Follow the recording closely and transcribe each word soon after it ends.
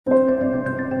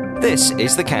This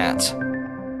is The Cat.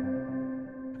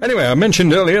 Anyway, I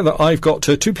mentioned earlier that I've got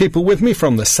two people with me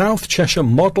from the South Cheshire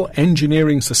Model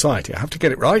Engineering Society. I have to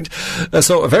get it right.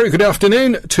 So a very good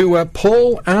afternoon to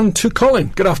Paul and to Colin.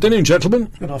 Good afternoon,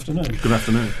 gentlemen. Good afternoon. Good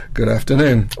afternoon. Good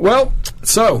afternoon. Well,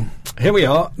 so here we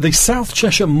are, the South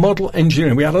Cheshire Model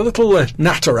Engineering. We had a little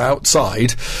natter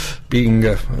outside, being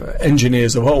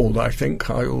engineers of old, I think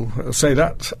I'll say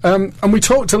that. And we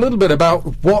talked a little bit about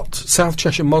what South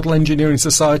Cheshire Model Engineering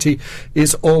Society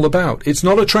is all about. It's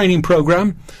not a training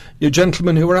programme. You're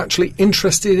gentlemen who are actually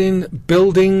interested in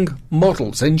building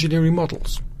models, engineering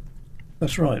models.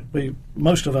 That's right.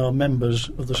 Most of our members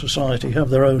of the society have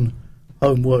their own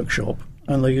home workshop,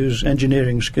 and they use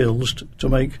engineering skills to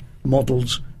make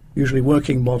models, usually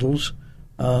working models,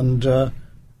 and the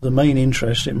main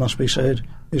interest, it must be said,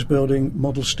 is building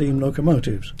model steam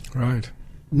locomotives. Right.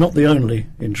 Not the only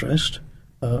interest.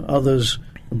 Others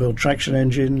build traction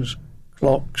engines,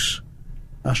 clocks,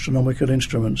 astronomical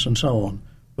instruments, and so on.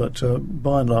 But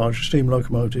by and large, steam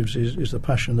locomotives is the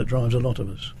passion that drives a lot of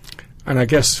us. And I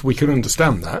guess we can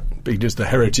understand that, because the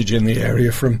heritage in the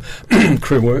area from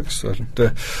Crew Works,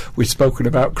 and we've spoken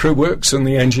about Crew Works and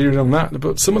the engineering on that,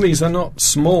 but some of these are not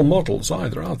small models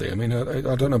either, are they? I mean,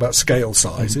 I don't know about scale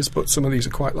sizes, but some of these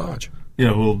are quite large.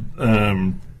 Yeah, well,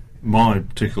 my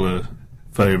particular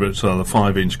favourites are the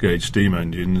 5-inch gauge steam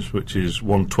engines, which is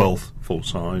 1/12 full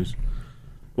size.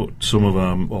 But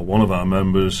one of our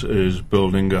members is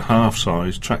building a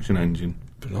half-size traction engine.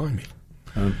 Blimey.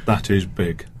 And that is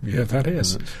big. Yeah, that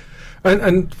is.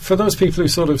 And for those people who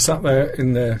sort of sat there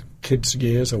in their kids'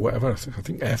 years or whatever, I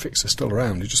think Airfix are still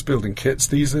around, you're just building kits.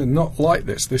 These are not like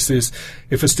this. This is,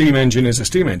 if a steam engine is a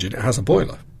steam engine, it has a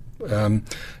boiler.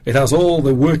 It has all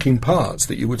the working parts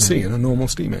that you would see in a normal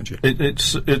steam engine.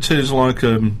 It is like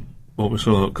what we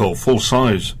sort of call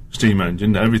full-size steam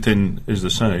engine. Everything is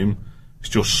the same. It's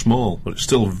just small, but it's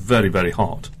still very, very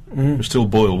hot. You still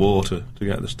boil water to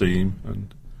get the steam.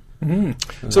 And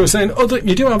so we're saying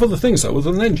you do have other things though,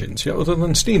 other than engines, yeah, other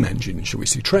than steam engines. Shall we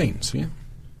see trains, yeah,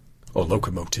 or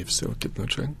locomotives? So give them a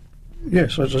train.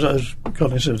 Yes, as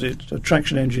Colin said,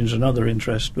 traction engines are another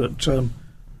interest, but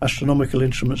astronomical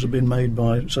instruments have been made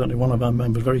by certainly one of our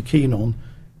members, very keen on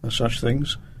such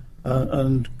things,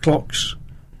 and clocks.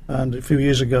 And a few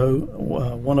years ago,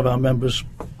 one of our members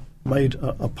made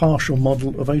a partial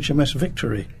model of HMS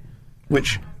Victory,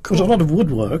 which was a lot of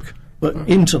woodwork, but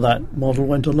into that model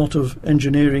went a lot of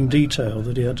engineering detail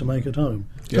that he had to make at home.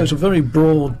 Yeah. So it's a very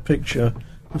broad picture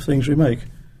of things we make.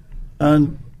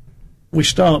 And we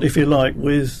start, if you like,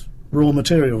 with raw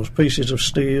materials, pieces of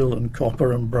steel and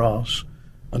copper and brass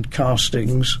and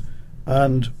castings,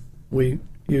 and we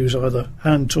use either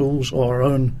hand tools or our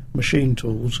own machine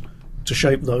tools to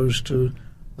shape those to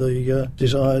the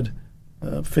desired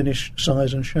finish,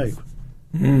 size and shape.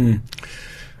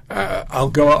 I'll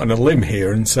go out on a limb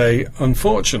here and say,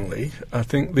 unfortunately, I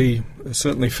think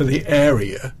certainly for the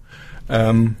area,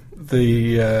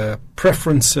 the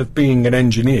preference of being an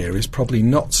engineer is probably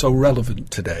not so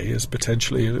relevant today as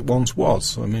potentially it once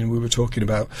was. I mean, we were talking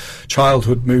about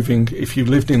childhood moving. If you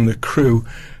lived in the Crewe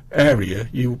area,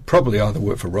 you probably either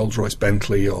work for Rolls-Royce,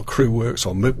 Bentley or Crew Works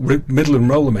or Midland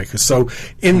Roller Makers. So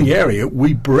in the area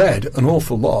we bred an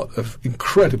awful lot of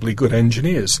incredibly good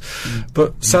engineers,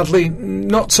 but sadly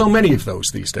not so many of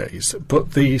those these days.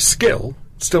 But the skill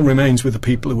still remains with the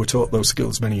people who were taught those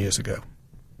skills many years ago.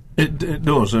 It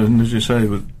does, and as you say,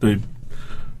 with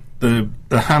the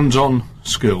hands-on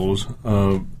skills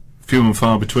are few and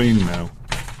far between now.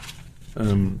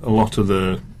 A lot of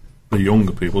the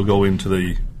younger people go into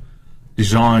the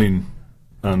design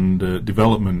and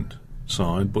development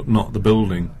side, but not the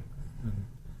building.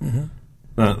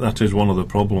 That is one of the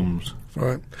problems.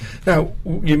 Right. Now,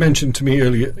 you mentioned to me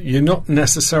earlier, you're not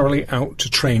necessarily out to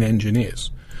train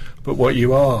engineers, but what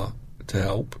you are to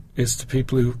help is to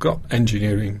people who've got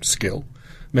engineering skill,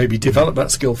 maybe develop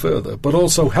that skill further, but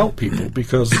also help people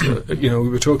because, we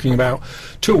were talking about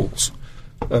tools.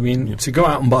 I mean, to go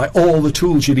out and buy all the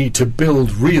tools you need to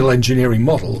build real engineering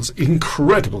models,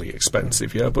 incredibly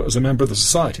expensive, yeah? But as a member of the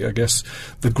society, I guess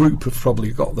the group have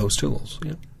probably got those tools,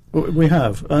 yeah? Well, we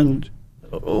have, and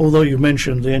although you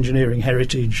mentioned the engineering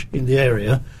heritage in the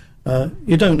area,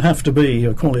 you don't have to be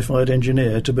a qualified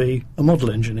engineer to be a model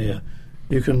engineer.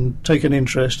 You can take an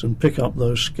interest and pick up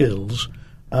those skills,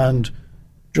 and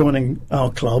joining our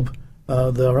club,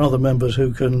 there are other members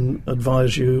who can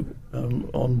advise you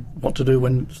on what to do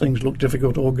when things look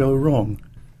difficult or go wrong.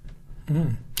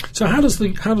 So how does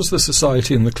the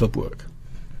society and the club work?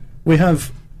 We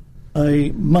have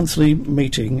a monthly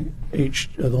meeting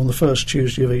on the first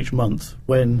Tuesday of each month,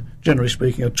 when, generally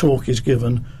speaking, a talk is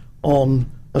given on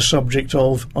a subject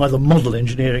of either model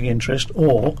engineering interest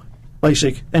or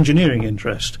basic engineering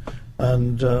interest.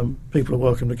 And people are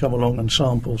welcome to come along and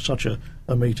sample such a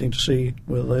meeting to see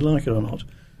whether they like it or not.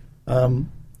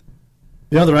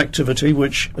 The other activity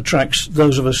which attracts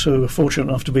those of us who are fortunate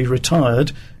enough to be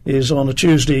retired is on a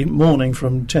Tuesday morning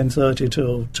from 10:30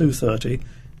 till 2:30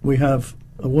 we have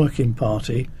a working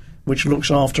party which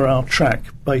looks after our track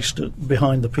based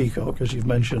behind the Peacock, as you've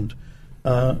mentioned.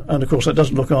 And of course that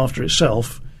doesn't look after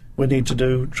itself. We need to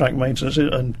do track maintenance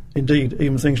and indeed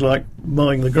even things like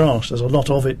mowing the grass. There's a lot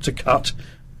of it to cut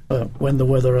when the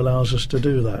weather allows us to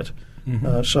do that.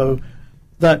 Mm-hmm. So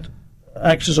that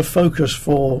acts as a focus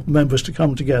for members to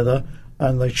come together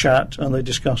and they chat and they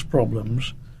discuss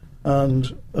problems.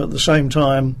 And at the same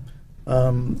time,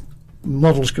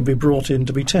 models can be brought in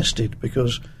to be tested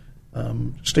because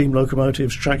steam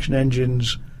locomotives, traction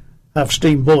engines have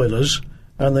steam boilers,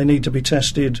 and they need to be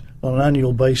tested on an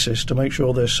annual basis to make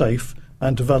sure they're safe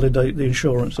and to validate the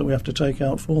insurance that we have to take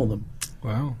out for them.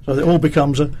 Wow. So it all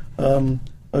becomes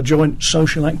a joint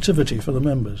social activity for the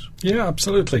members. Yeah,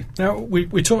 absolutely. Now,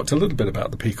 we talked a little bit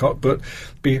about the Peacock, but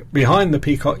behind the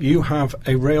Peacock you have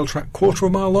a rail track quarter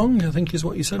of a mile long, I think is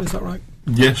what you said, is that right?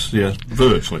 Yes,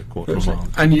 virtually quarter of a mile.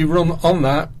 And you run on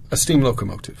that a steam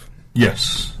locomotive?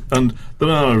 Yes, and there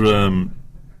are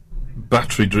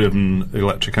battery-driven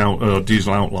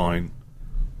diesel outline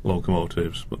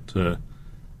locomotives, but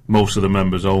most of the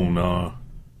members own are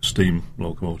steam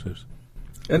locomotives.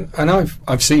 And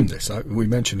I've seen this. We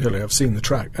mentioned earlier, I've seen the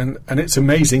track, and it's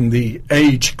amazing the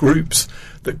age groups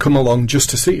that come along just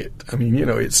to see it. I mean,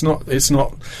 it's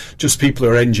not just people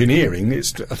who are engineering.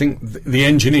 I think the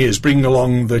engineers bring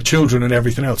along the children and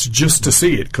everything else just to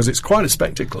see it because it's quite a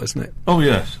spectacle, isn't it? Oh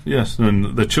yes,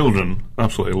 and the children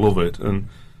absolutely love it. And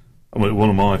one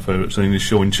of my favourite things is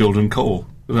showing children coal.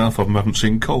 Half of them haven't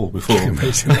seen coal before.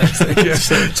 Amazing.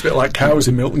 It's a bit like cows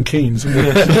in Milton Keynes. Isn't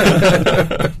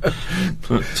it?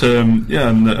 But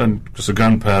and because the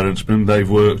grandparents, they've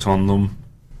worked on them,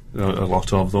 a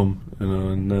lot of them,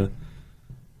 and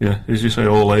as you say,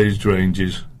 all age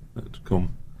ranges that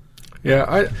come.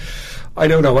 Yeah, I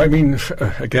don't know. I mean,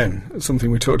 again,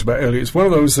 something we talked about earlier. It's one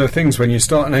of those things when you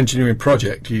start an engineering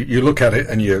project, you look at it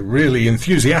and you're really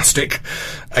enthusiastic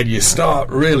and you start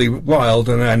really wild,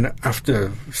 and then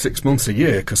after 6 months, a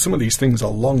year, because some of these things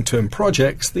are long-term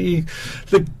projects, the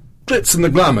glitz and the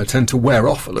glamour tend to wear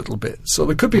off a little bit. So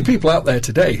there could be people out there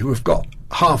today who have got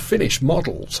half-finished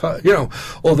models,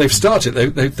 or they've started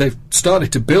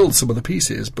to build some of the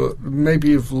pieces, but maybe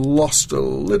you've lost a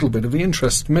little bit of the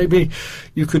interest. Maybe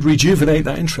you could rejuvenate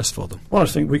that interest for them. Well, I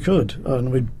think we could,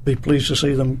 and we'd be pleased to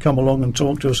see them come along and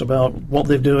talk to us about what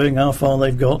they're doing, how far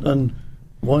they've got, and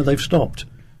why they've stopped.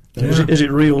 Yeah. Is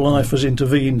it real life has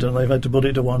intervened and they've had to put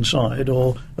it to one side,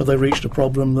 or have they reached a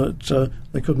problem that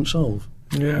they couldn't solve?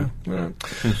 Yeah. Right.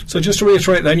 So just to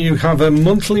reiterate then, you have a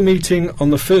monthly meeting on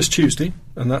the first Tuesday,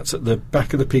 and that's at the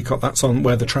back of the Peacock. That's on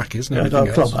where the track is and everything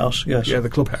else. Clubhouse, yes. Yeah, the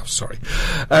clubhouse, sorry.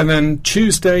 And then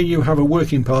Tuesday you have a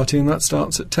working party, and that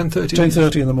starts at 10:30?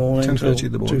 10:30 in the morning. 10:30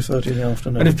 in the morning. 2:30 in the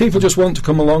afternoon. And if people just want to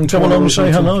come along and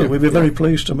say hello, we'd be very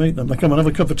pleased to meet them. They come and have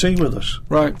a cup of tea with us.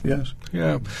 Right. Yes.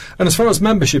 Yeah. And as far as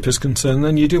membership is concerned,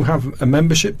 then you do have a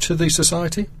membership to the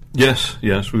society? Yes.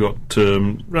 We've got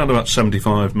around about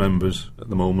 75 members at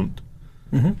the moment.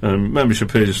 Mm-hmm.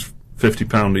 Membership is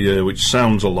 £50 a year, which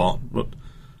sounds a lot, but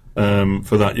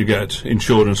for that you get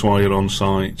insurance while you're on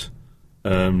site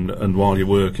and while you're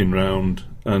working round,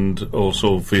 and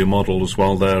also for your models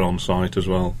while they're on site as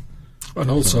well. And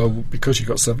also, because you've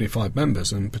got 75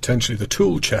 members and potentially the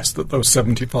tool chest that those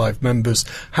 75 members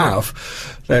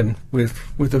have, then with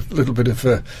a little bit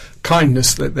of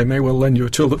kindness, that they may well lend you a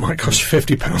tool that might cost you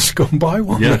 £50 to go and buy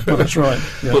one. Yeah, that's right.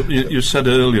 Yeah. But you said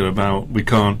earlier about we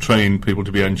can't train people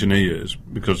to be engineers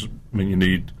because you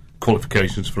need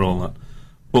qualifications for all that.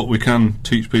 But we can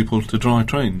teach people to drive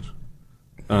trains,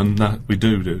 and that we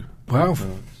do. Wow.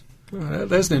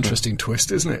 There's an interesting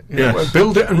twist, isn't it? Yes.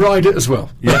 Build it and ride it as well.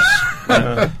 Yes.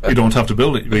 You don't have to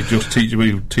build it. We just teach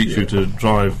you to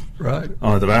drive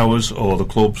either ours or the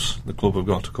clubs. The club have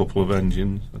got a couple of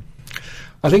engines.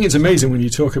 I think it's amazing when you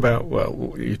talk about,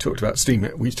 you talked about steam,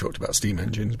 we talked about steam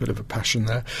engines, a bit of a passion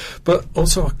there, but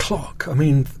also a clock. I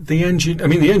mean, the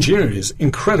engineering is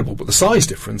incredible, but the size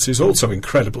difference is also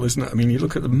incredible, isn't it? I mean, you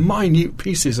look at the minute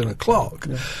pieces in a clock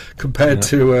compared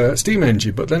to a steam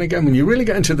engine, but then again, when you really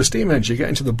get into the steam engine, you get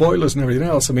into the boilers and everything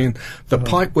else, I mean, the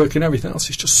pipe work and everything else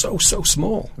is just so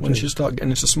small once you start getting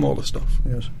into smaller stuff.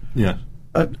 Yes. Yeah.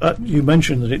 You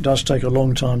mentioned that it does take a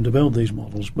long time to build these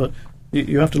models, but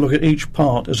you have to look at each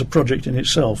part as a project in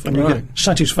itself, and you get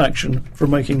satisfaction from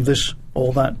making this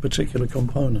or that particular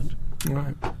component.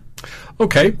 Right.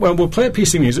 OK, well, we'll play a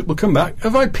piece of music. We'll come back.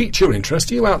 Have I piqued your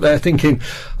interest? Are you out there thinking,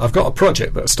 I've got a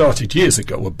project that started years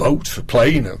ago, a boat, a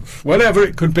plane, whatever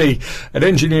it could be, an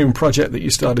engineering project that you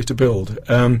started to build?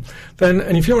 And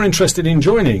if you're interested in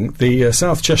joining the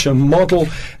South Cheshire Model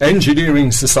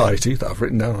Engineering Society, that I've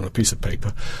written down on a piece of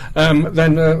paper,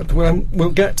 then we'll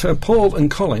get Paul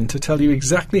and Colin to tell you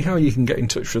exactly how you can get in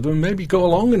touch with them. Maybe go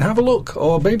along and have a look,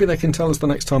 or maybe they can tell us the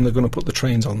next time they're going to put the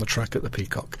trains on the track at the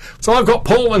Peacock. So I've got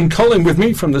Paul and Colin with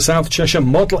me from the South Cheshire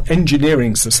Model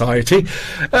Engineering Society.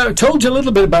 Told you a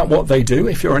little bit about what they do.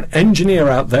 If you're an engineer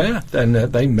out there, then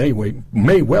they may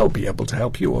well be able to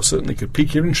help you, or certainly could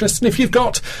pique your interest. And if you've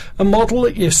got a model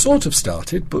that you sort of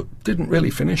started but didn't really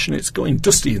finish and it's going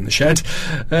dusty in the shed,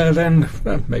 then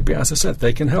maybe, as I said,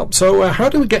 they can help. So how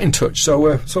do we get in touch?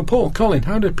 So Paul, Colin,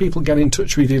 how do people get in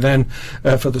touch with you then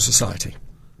for the society?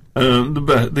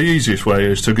 The easiest way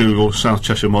is to Google South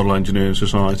Cheshire Model Engineering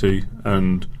Society,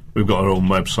 and we've got our own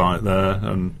website there,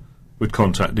 and with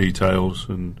contact details,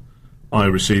 and I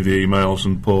receive the emails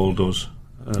and Paul does.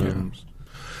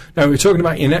 Now, we're talking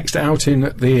about your next outing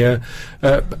at the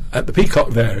Peacock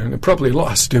there, and probably a lot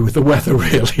has to do with the weather,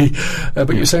 really.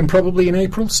 But you're saying probably in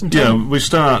April sometime? Yeah, we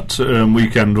start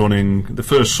weekend running the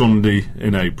first Sunday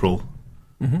in April,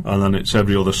 and then it's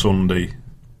every other Sunday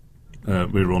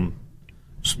we run,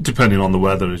 depending on the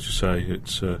weather, as you say.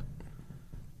 It's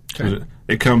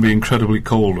it can be incredibly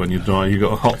cold when you drive. You've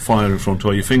got a hot fire in front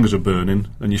of you, your fingers are burning,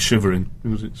 and you're shivering.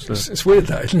 It's weird,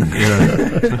 that, isn't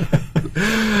it?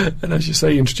 Yeah. And as you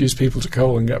say, introduce people to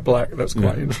coal and get black. That's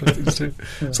quite interesting too.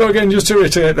 Yeah. So again, just to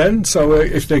reiterate then, so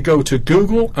if they go to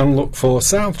Google and look for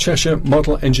South Cheshire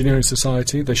Model Engineering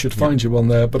Society, they should find you on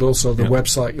there, but also the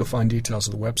website, you'll find details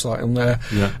of the website on there.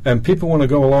 Yeah. And people want to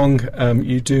go along,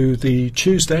 you do the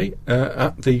Tuesday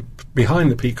at the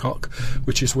behind the Peacock,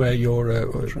 which is where your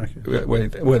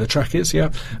where the track is,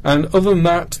 and other than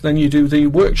that, then you do the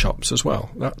workshops as well.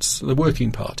 That's the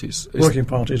working parties. Working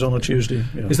parties on a Tuesday.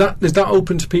 Yeah. Is that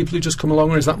open to people who just come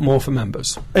along, or is that more for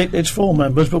members? It's for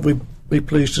members, but we'd be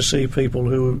pleased to see people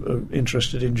who are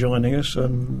interested in joining us,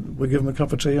 and we give them a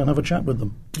cup of tea and have a chat with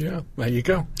them. Yeah, there you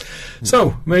go.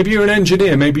 So maybe you're an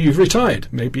engineer, maybe you've retired,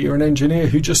 maybe you're an engineer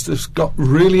who just has got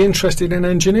really interested in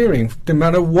engineering. No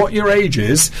matter what your age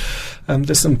is,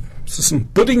 there's some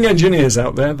budding engineers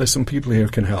out there. There's some people here who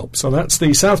can help. So that's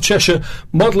the South Cheshire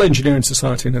Model Engineering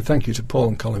Society, and thank you to Paul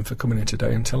and Colin for coming in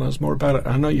today and telling us more about it.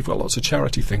 I know you've got lots of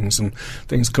charity things and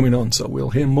things coming on, so we'll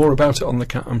hear more about it on the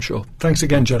Cat, I'm sure. Thanks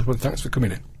again, gentlemen. Thanks for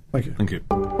coming in. Thank you. Thank you.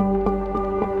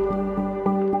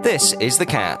 This is the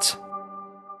Cat.